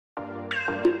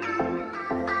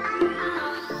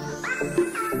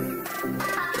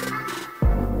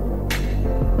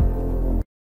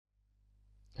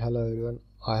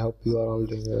I hope you are all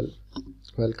doing well.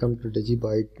 Welcome to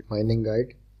Digibyte mining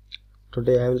guide.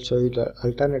 Today I will show you the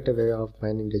alternative way of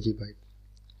mining Digibyte.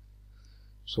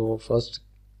 So first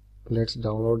let's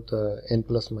download the N+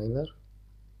 miner.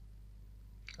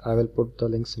 I will put the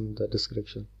links in the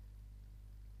description.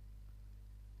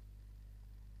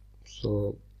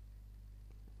 So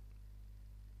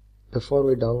before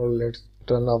we download, let's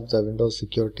turn off the Windows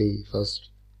security first,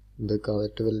 because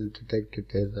it will detect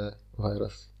it as a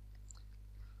virus.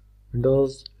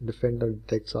 Windows Defender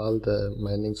detects all the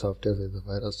mining software as a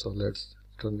virus, so let's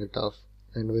turn it off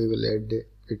and we will add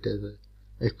it as an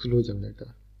exclusion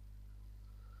later.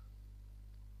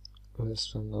 Let's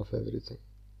turn off everything.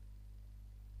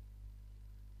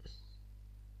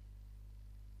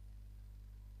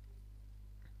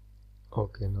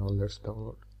 Okay, now let's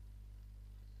download.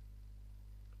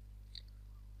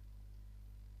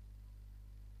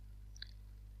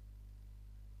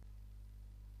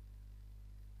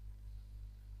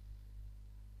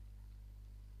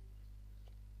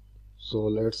 So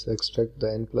let's extract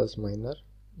the N+ miner.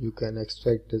 You can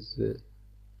extract this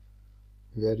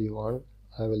where you want.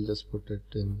 I will just put it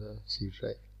in the C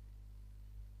drive.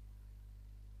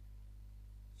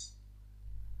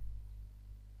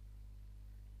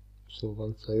 So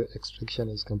once the extraction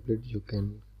is complete, you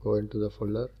can go into the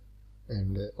folder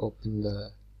and open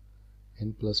the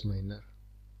N+ miner.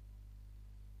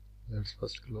 Let's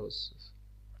first close.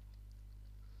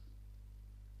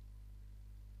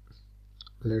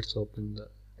 Let's open the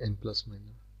N+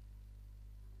 miner.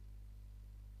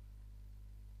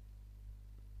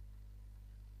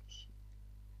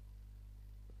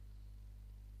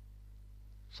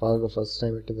 For the first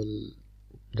time, it will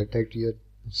detect your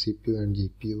CPU and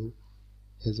GPU,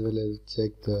 as well as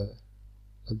check the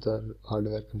other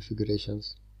hardware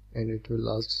configurations, and it will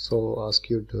also ask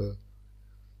you to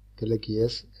click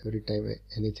yes every time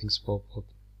anything's pop up.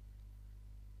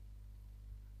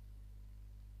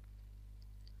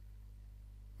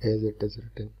 As it is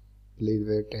written, please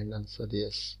wait and answer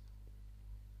yes.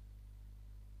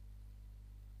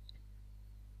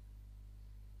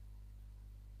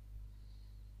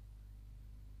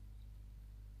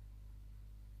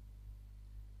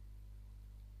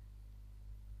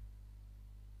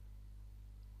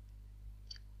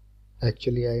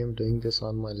 Actually, I am doing this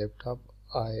on my laptop.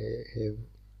 I have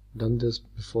done this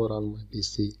before on my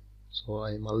PC, so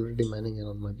I am already mining it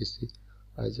on my PC.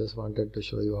 I just wanted to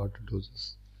show you how to do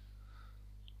this.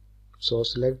 So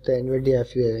select the NVIDIA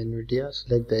if you have NVIDIA,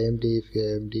 select the AMD if you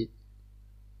have AMD.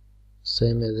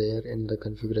 Same as here in the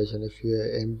configuration. If you have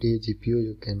AMD GPU,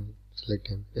 you can select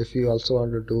him. If you also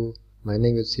want to do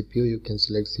mining with CPU, you can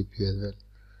select CPU as well.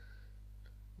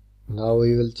 Now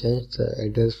we will change the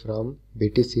address from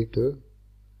BTC to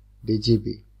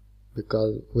DGB,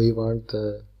 because we want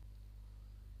to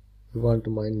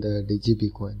mine the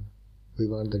DGB coin. We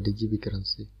want the DGB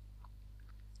currency.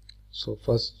 So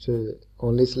first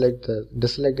only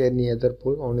deselect any other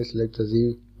pool, only select the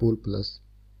Z pool plus,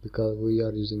 because we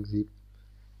are using Z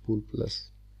pool plus.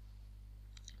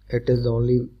 It is the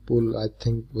only pool I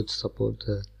think which supports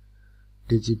the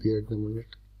DGB at the moment.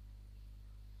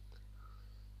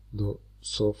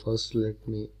 So first let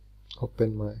me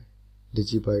open my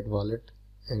Digibyte wallet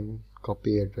and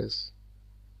copy address.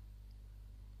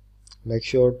 Make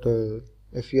sure to,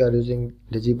 if you are using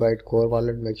Digibyte core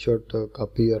wallet, make sure to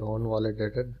copy your own wallet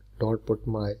address. Don't put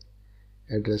my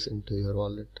address into your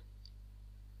wallet.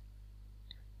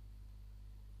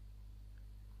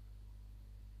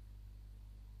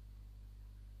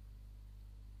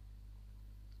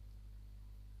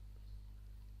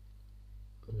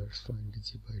 Let's find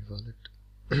Digibyte wallet.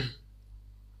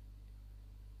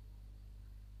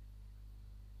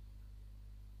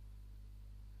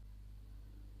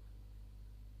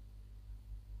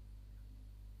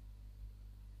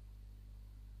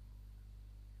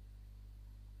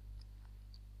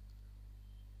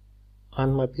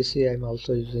 On my PC, I am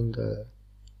also using the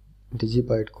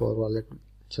Digibyte core wallet,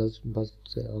 but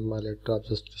on my laptop,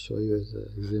 just to show you as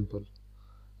an example,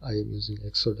 I am using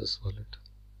Exodus wallet.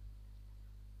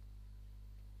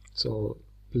 So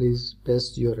please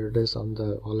paste your address on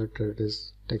the wallet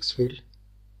address text field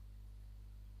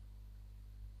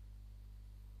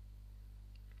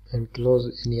and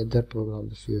close any other program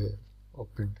if you have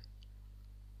opened.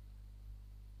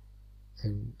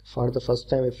 And for the first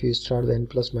time, if you start the N+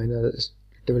 miner,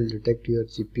 it will detect your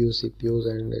GPU, CPUs,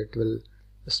 and it will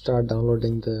start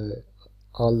downloading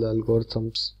all the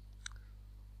algorithms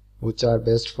which are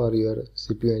best for your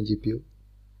CPU and GPU.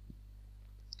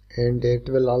 And it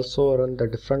will also run the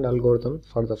different algorithm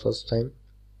for the first time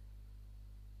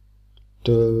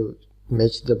to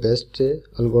match the best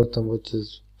algorithm which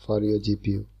is for your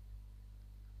GPU.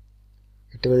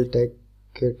 It will take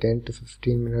 10 to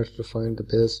 15 minutes to find the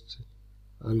best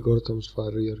algorithms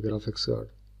for your graphics card.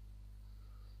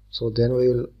 So then we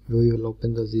will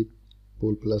open the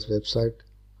Zpool Plus website,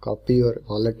 copy your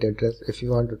wallet address if you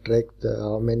want to track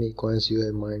how many coins you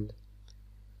have mined.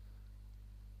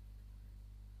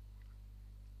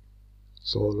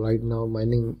 So right now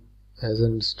mining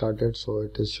hasn't started, so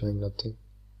it is showing nothing.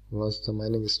 Once the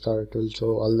mining starts, it will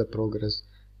show all the progress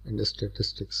and the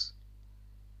statistics.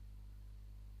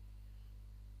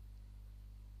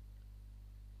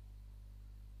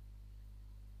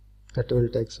 It will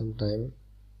take some time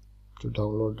to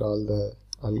download all the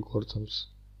algorithms.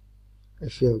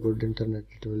 If you have good internet,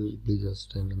 it will be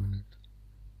just in a minute.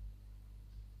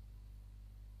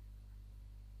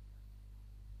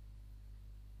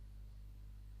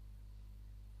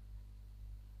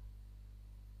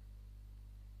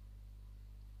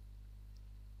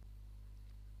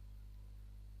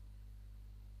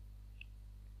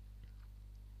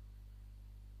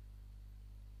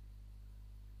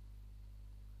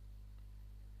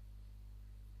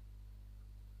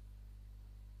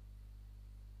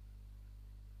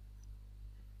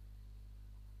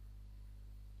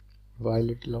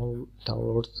 While it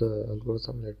downloads the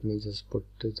algorithm, let me just put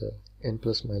the n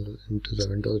plus minus into the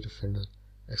Windows Defender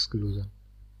exclusion.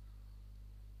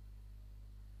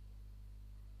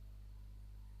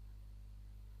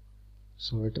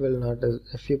 So it will not,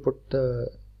 if you put the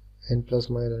n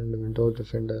plus minus and Windows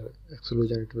Defender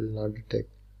exclusion, it will not detect,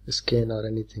 scan or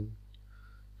anything,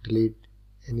 delete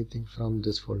anything from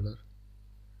this folder.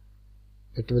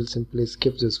 It will simply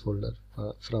skip this folder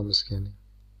from scanning.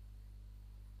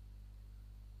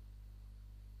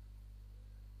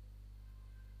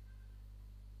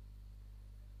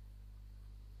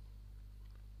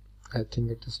 I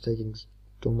think it is taking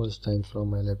too much time from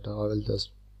my laptop. I will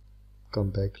just come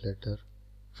back later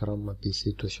from my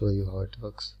PC to show you how it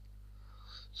works.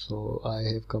 So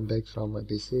I have come back from my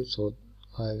PC, so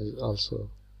I will also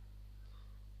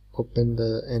open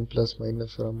the n plus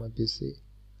minus from my PC.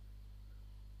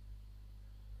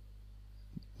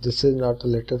 This is not the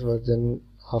latest version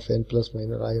of n plus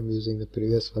minus. I am using the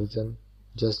previous version,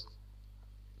 just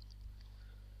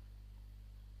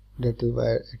that is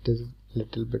why it is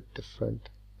little bit different,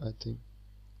 I think.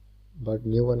 But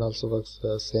new one also works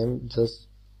the same. Just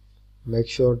make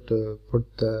sure to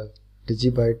put the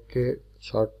Digibyte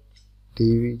short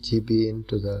DGB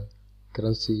into the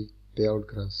currency, payout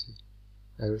currency.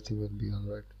 Everything will be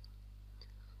alright.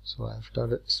 So I have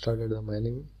started the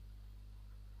mining,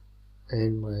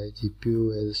 and my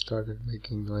GPU has started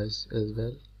making noise as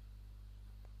well.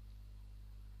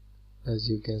 As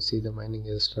you can see, the mining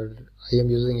has started. I am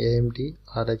using AMD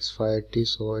RX 580,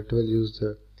 so it will use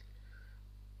the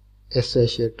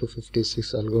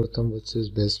SH8256 algorithm, which is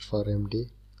best for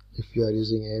AMD. If you are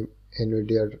using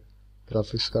NVIDIA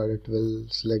graphics card, it will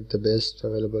select the best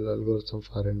available algorithm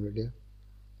for NVIDIA.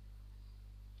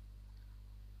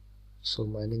 So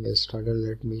mining has started.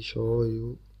 Let me show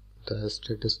you the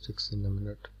statistics in a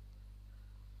minute.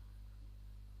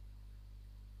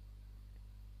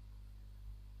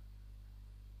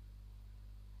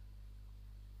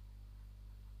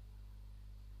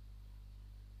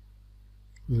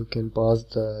 You can pause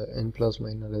the n plus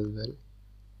minus as well.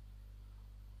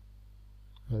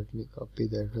 Let me copy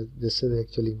the address. This is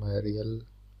actually my real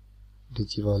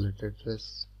Digiwallet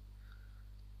address,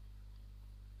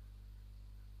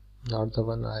 not the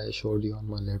one I showed you on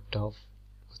my laptop,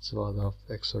 which was of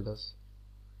Exodus.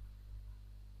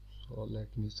 So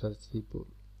let me search Zpool.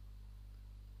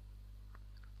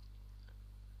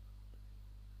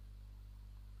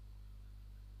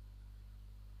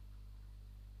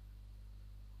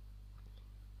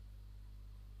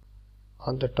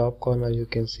 On the top corner you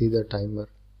can see the timer.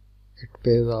 It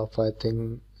pays off. I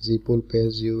think Zpool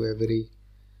pays you every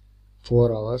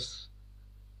 4 hours.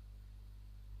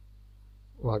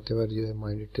 Whatever you have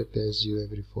mined, it pays you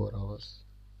every 4 hours.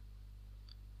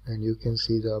 And you can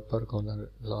see the upper corner,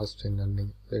 lost in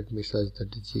earning. Let me search the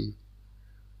Digi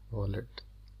wallet.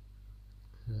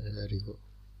 There you go.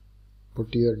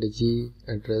 Put your Digi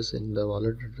address in the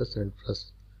wallet address and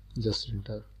press just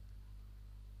enter.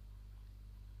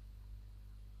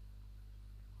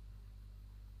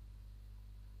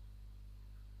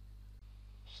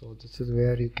 So this is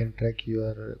where you can track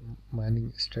your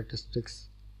mining statistics,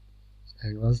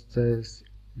 and once the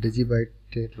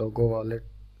Digibyte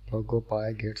logo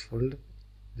pie gets full,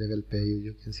 they will pay you.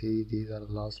 You can see these are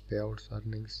the last payouts,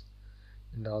 earnings,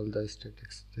 and all the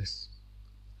statistics.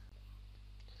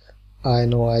 I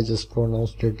know I just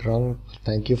pronounced it wrong.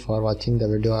 Thank you for watching the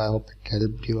video. I hope it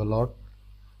helped you a lot.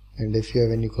 And if you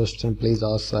have any question, please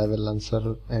ask. I will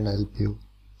answer and help you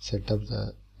set up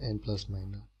the N plus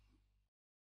miner.